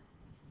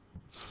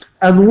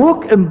and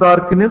walk in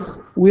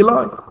darkness, we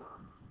lie.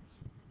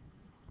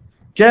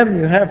 Can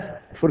you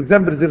have, for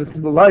example, there is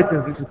no light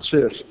in this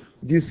church.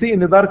 Do you see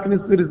any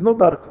darkness? There is no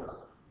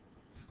darkness.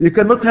 You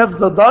cannot have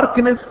the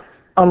darkness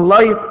and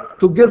light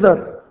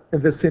together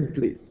in the same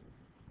place.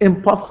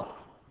 Impossible.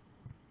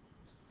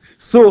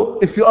 So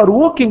if you are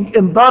walking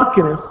in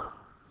darkness,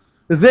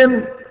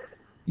 then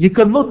you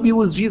cannot be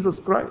with Jesus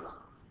Christ.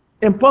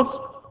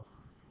 Impossible.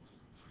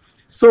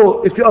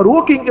 So if you are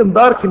walking in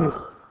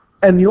darkness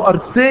and you are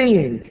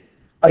saying,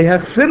 I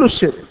have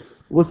fellowship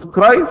with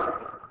Christ,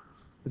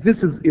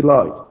 this is a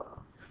lie.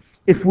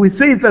 If we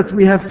say that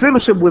we have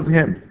fellowship with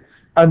Him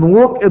and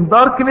walk in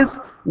darkness,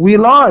 we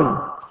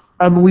lie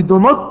and we do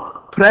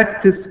not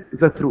practice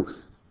the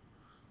truth.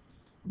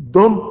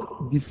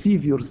 Don't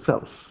deceive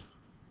yourself.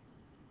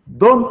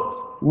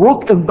 Don't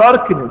walk in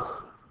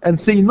darkness and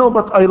say, no,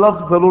 but I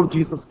love the Lord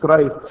Jesus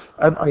Christ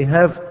and I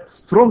have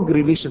strong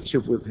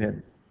relationship with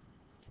Him.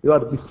 You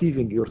are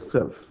deceiving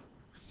yourself.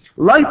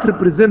 Light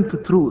represents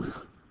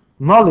truth,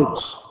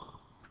 knowledge,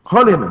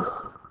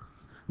 holiness.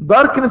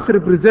 Darkness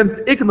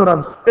represents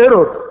ignorance,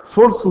 error,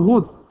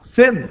 falsehood,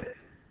 sin.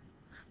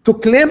 To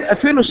claim a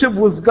fellowship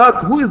with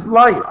God who is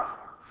light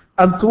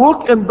and to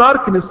walk in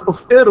darkness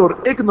of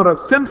error,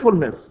 ignorance,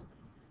 sinfulness,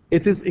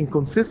 it is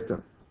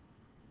inconsistent.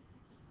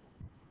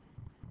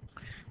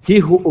 He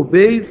who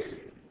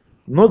obeys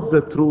not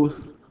the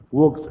truth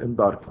walks in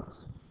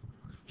darkness.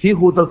 He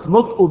who does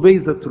not obey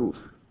the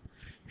truth,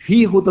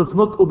 he who does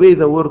not obey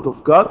the word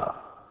of God,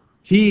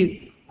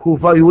 he who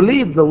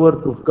violates the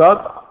word of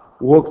God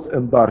walks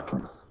in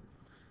darkness.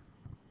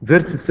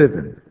 Verse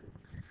 7.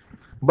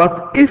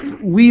 But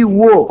if we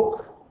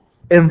walk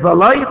in the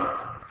light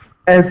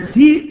as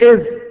He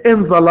is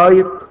in the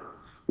light,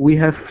 we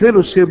have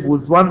fellowship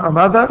with one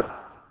another,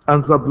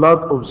 and the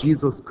blood of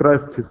Jesus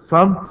Christ His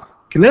Son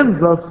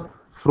cleanse us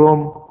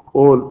from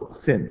all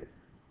sin.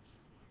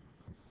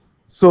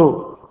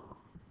 So,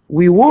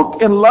 we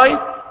walk in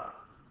light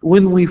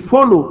when we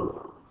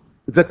follow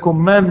the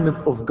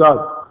commandment of God,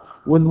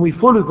 when we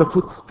follow the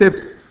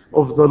footsteps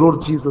of the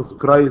Lord Jesus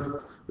Christ,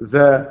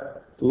 the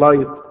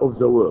light of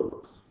the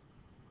world.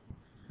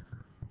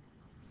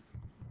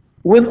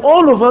 When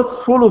all of us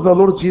follow the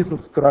Lord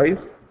Jesus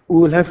Christ,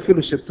 we will have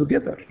fellowship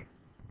together.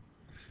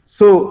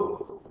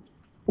 So,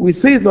 we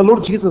say the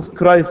Lord Jesus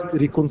Christ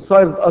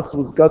reconciled us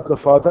with God the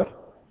Father,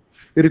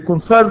 He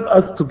reconciled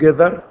us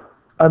together,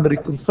 and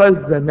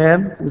reconciled the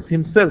man with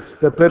himself,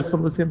 the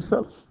person with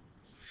himself.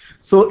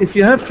 So if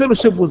you have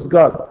fellowship with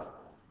God,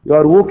 you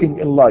are walking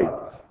in light.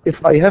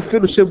 If I have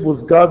fellowship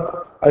with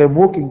God, I am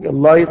walking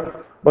in light.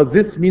 But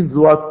this means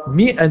what?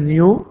 Me and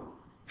you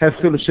have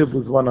fellowship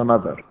with one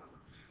another.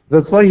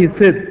 That's why he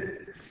said,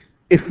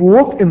 if we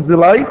walk in the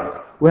light,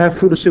 we have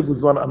fellowship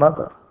with one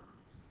another.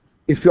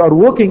 If you are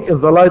walking in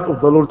the light of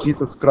the Lord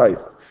Jesus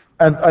Christ,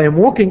 and I am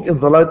walking in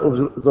the light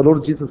of the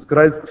Lord Jesus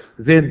Christ,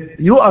 then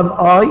you and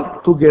I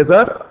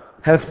together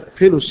have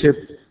fellowship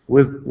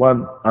with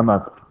one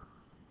another.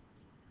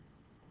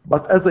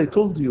 But as I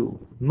told you,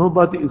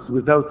 nobody is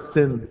without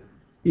sin,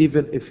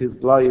 even if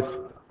his life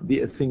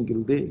be a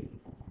single day.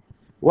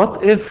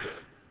 What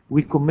if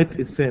we commit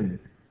a sin?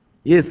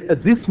 Yes, at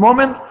this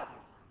moment,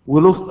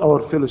 we lost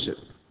our fellowship.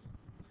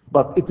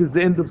 But it is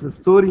the end of the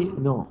story?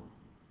 No.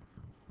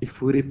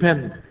 If we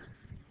repent,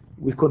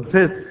 we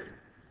confess,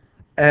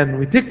 and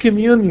we take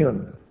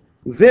communion,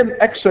 then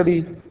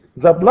actually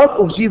the blood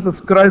of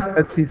Jesus Christ,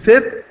 as he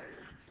said,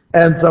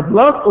 and the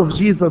blood of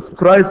Jesus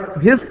Christ,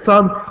 his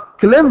Son,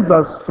 cleanses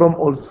us from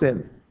all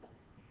sin.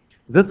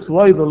 That's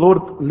why the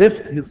Lord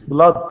left his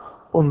blood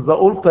on the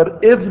altar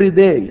every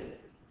day,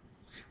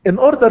 in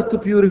order to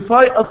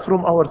purify us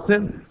from our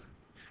sins,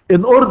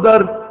 in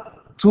order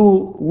to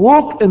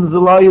walk in the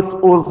light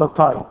all the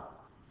time.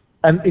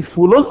 And if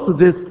we lost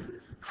this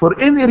for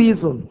any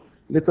reason,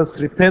 let us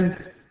repent,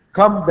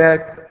 come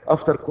back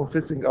after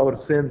confessing our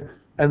sin,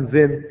 and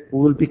then we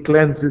will be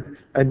cleansed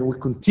and we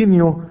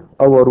continue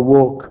our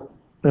walk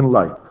in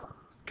light.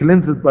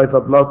 Cleansed by the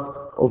blood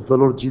of the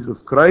Lord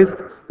Jesus Christ.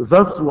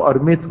 Thus we are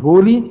made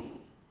holy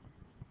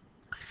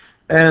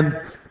and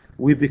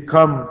we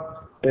become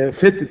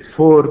fitted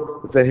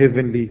for the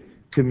heavenly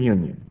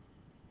communion.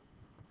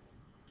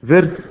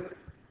 Verse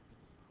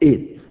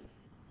 8.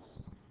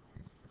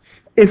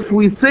 If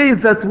we say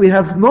that we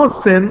have no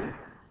sin,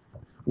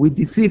 we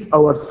deceive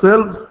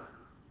ourselves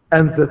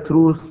and the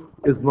truth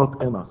is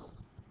not in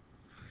us.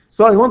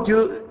 So I want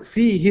you to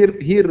see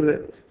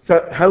here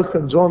how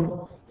St.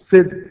 John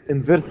said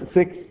in verse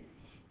 6,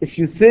 if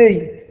you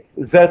say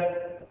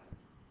that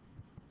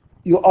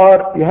you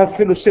have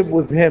fellowship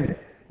with him,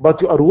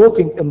 but you are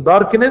walking in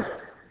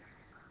darkness,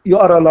 you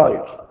are a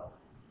liar.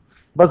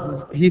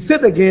 But he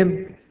said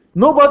again,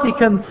 nobody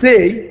can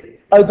say,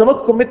 I do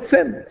not commit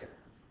sin.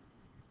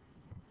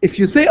 If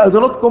you say, I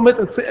do not commit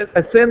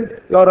a sin,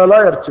 you are a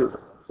liar too.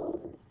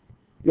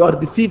 You are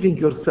deceiving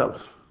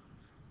yourself.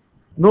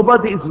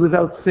 Nobody is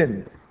without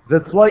sin.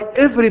 That's why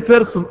every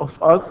person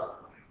of us,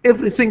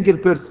 every single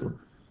person,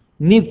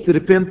 needs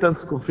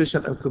repentance,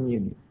 confession, and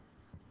communion.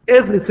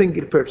 Every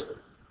single person.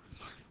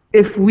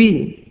 If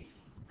we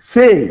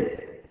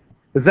say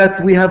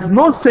that we have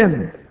no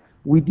sin,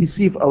 we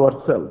deceive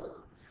ourselves.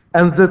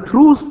 And the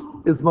truth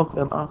is not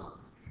in us.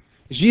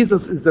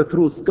 Jesus is the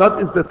truth.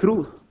 God is the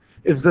truth.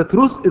 If the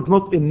truth is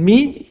not in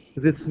me,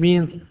 this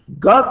means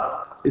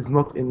God is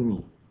not in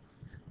me.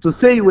 To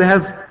say we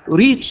have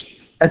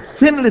reached a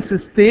sinless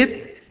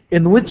state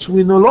in which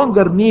we no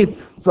longer need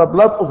the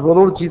blood of the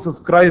Lord Jesus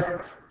Christ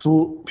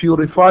to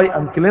purify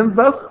and cleanse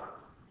us,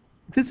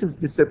 this is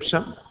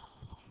deception.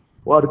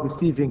 We are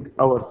deceiving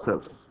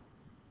ourselves.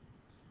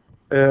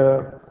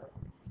 And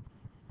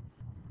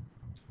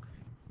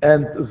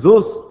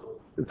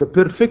the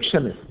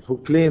perfectionists who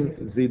claim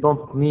they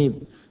don't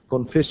need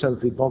confession,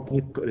 they don't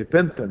need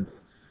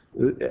repentance,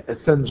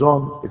 St.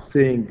 John is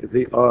saying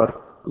they are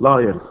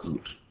liars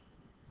here.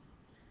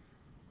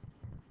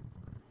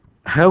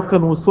 How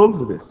can we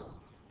solve this?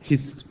 He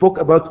spoke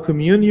about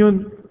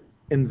communion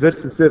in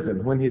verse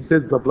 7 when he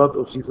said the blood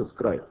of Jesus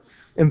Christ.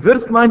 In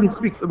verse 9 he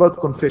speaks about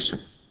confession.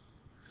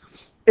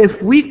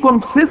 If we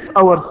confess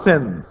our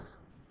sins,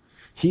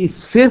 he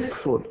is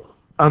faithful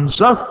and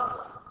just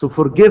to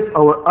forgive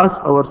us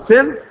our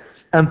sins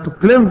and to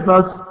cleanse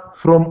us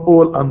from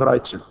all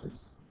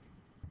unrighteousness.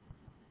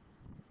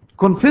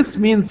 Confess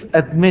means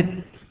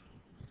admit,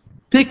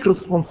 take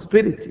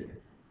responsibility.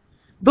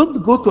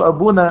 Don't go to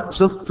Abuna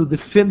just to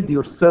defend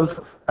yourself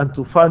and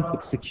to find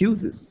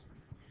excuses.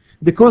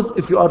 Because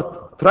if you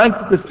are trying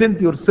to defend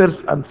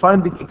yourself and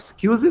finding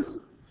excuses,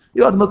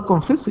 you are not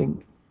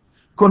confessing.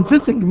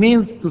 Confessing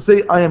means to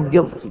say, I am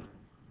guilty.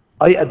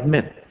 I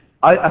admit.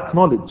 I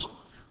acknowledge.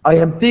 I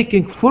am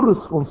taking full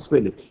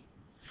responsibility.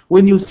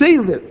 When you say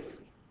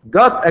this,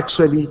 God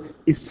actually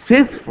is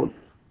faithful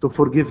to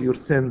forgive your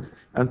sins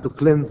and to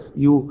cleanse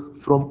you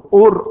from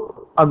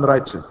all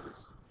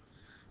unrighteousness.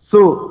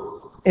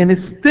 So,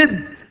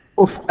 instead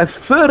of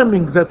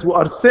affirming that we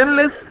are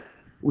sinless,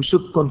 we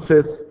should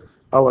confess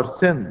our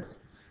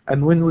sins.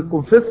 And when we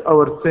confess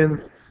our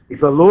sins,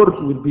 the Lord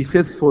will be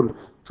faithful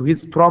to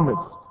his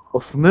promise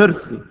of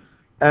mercy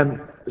and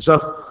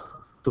just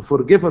to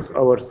forgive us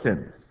our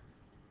sins.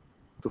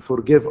 To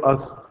forgive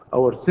us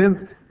our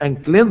sins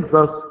and cleanse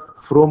us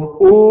from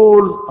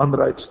all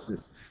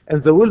unrighteousness.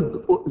 And the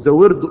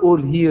word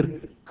all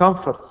here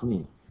comforts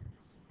me.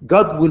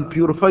 God will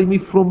purify me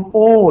from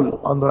all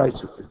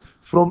unrighteousness,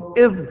 from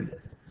every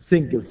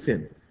single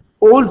sin.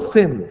 All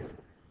sins.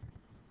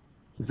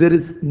 There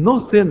is no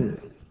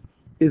sin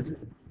is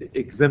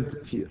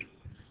exempted here.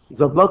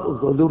 The blood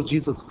of the Lord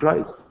Jesus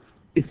Christ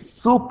is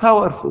so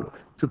powerful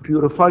to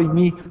purify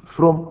me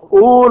from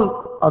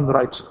all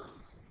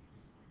unrighteousness.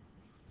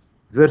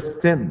 Verse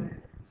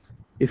 10.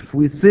 If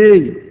we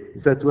say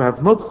that we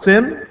have not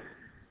sinned,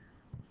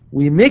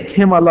 we make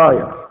him a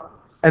liar,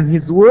 and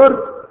his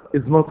word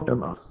is not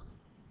in us.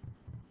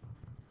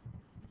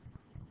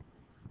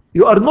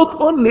 You are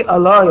not only a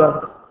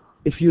liar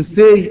if you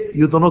say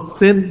you do not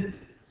sin,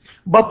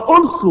 but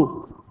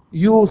also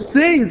you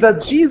say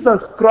that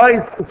Jesus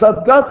Christ,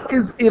 that God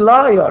is a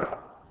liar,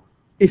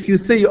 if you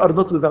say you are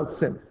not without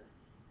sin.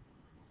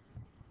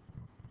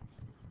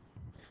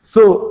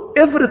 So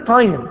every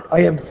time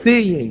I am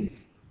saying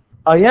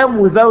I am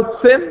without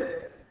sin,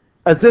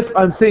 as if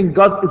I'm saying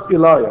God is a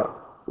liar.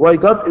 Why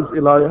God is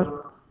a liar?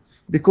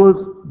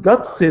 Because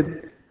God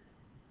said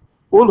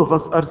all of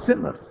us are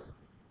sinners.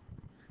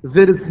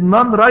 There is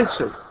none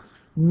righteous,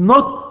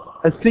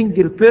 not a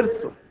single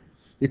person.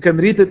 You can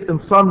read it in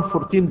Psalm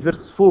 14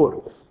 verse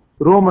 4,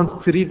 Romans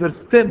 3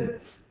 verse 10.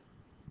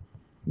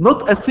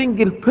 Not a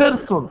single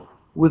person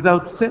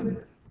without sin.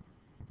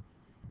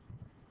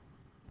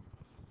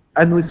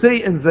 And we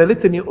say in the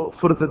litany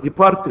for the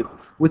departed,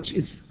 which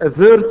is a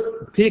verse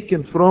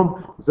taken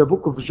from the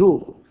book of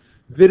Job,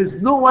 there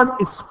is no one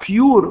is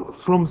pure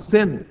from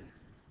sin,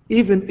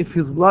 even if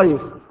his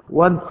life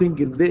one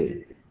single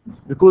day,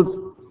 because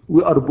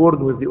we are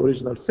born with the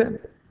original sin.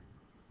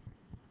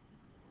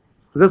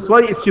 That's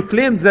why if you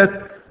claim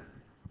that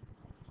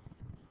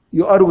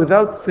you are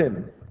without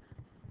sin,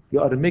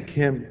 you are make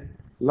him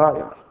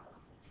liar.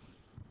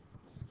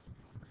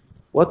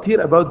 What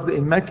here about the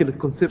Immaculate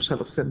Conception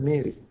of Saint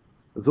Mary?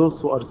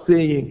 Those who are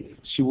saying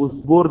she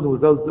was born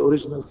without the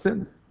original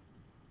sin,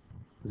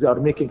 they are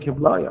making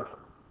him liar.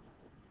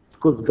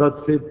 Because God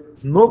said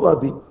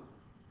nobody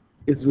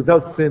is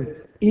without sin,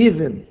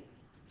 even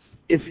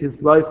if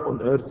his life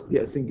on earth be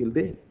a single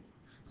day.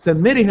 Saint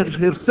Mary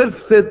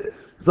herself said,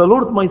 the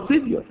Lord my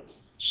Savior.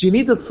 She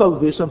needed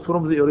salvation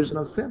from the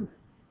original sin.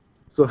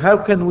 So how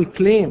can we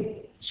claim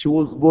she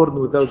was born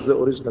without the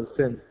original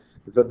sin?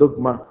 The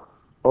dogma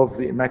of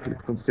the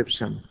Immaculate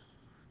Conception.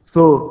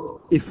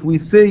 So if we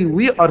say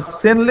we are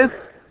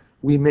sinless,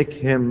 we make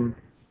him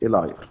a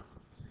liar.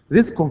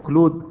 This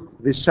concludes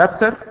this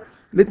chapter.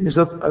 Let me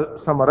just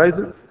summarize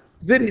it.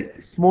 It's a very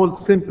small,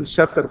 simple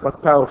chapter,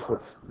 but powerful.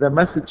 The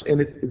message in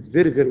it is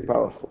very, very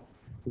powerful.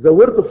 The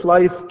word of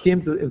life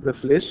came in the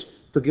flesh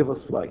to give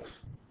us life.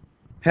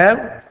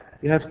 How?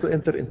 You have to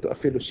enter into a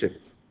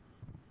fellowship.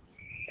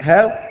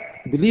 How?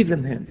 Believe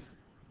in him.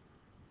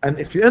 And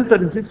if you enter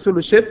in this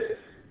fellowship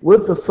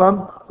with the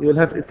Son, you will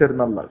have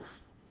eternal life.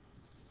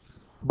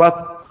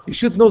 But you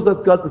should know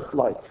that God is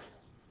life.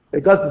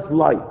 God is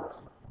light.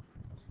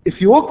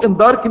 If you walk in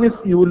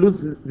darkness, you will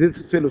lose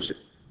this fellowship.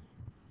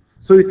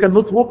 So you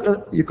cannot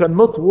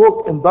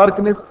walk in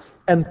darkness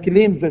and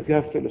claim that you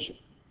have fellowship.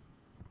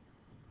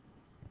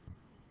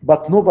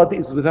 But nobody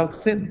is without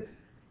sin.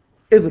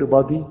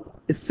 Everybody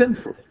is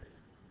sinful.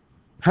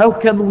 How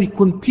can we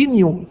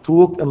continue to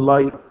walk in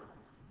light?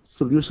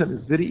 Solution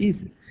is very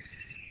easy.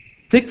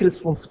 Take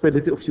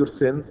responsibility of your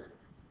sins,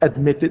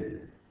 admit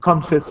it,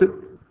 confess it,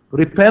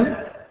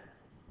 repent,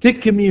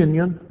 take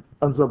communion,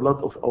 and the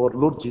blood of our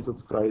Lord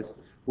Jesus Christ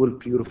will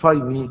purify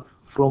me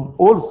from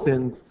all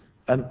sins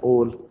and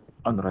all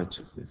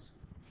unrighteousness.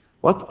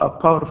 What a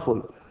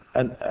powerful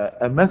and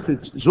a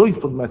message,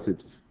 joyful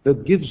message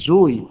that gives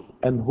joy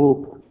and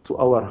hope to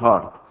our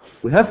heart.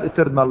 We have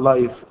eternal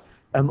life,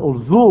 and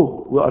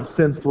although we are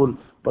sinful,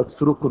 but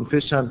through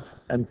confession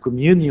and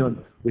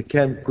communion, we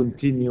can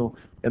continue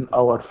in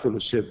our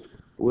fellowship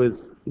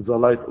with the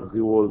light of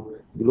the world.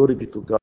 Glory be to God.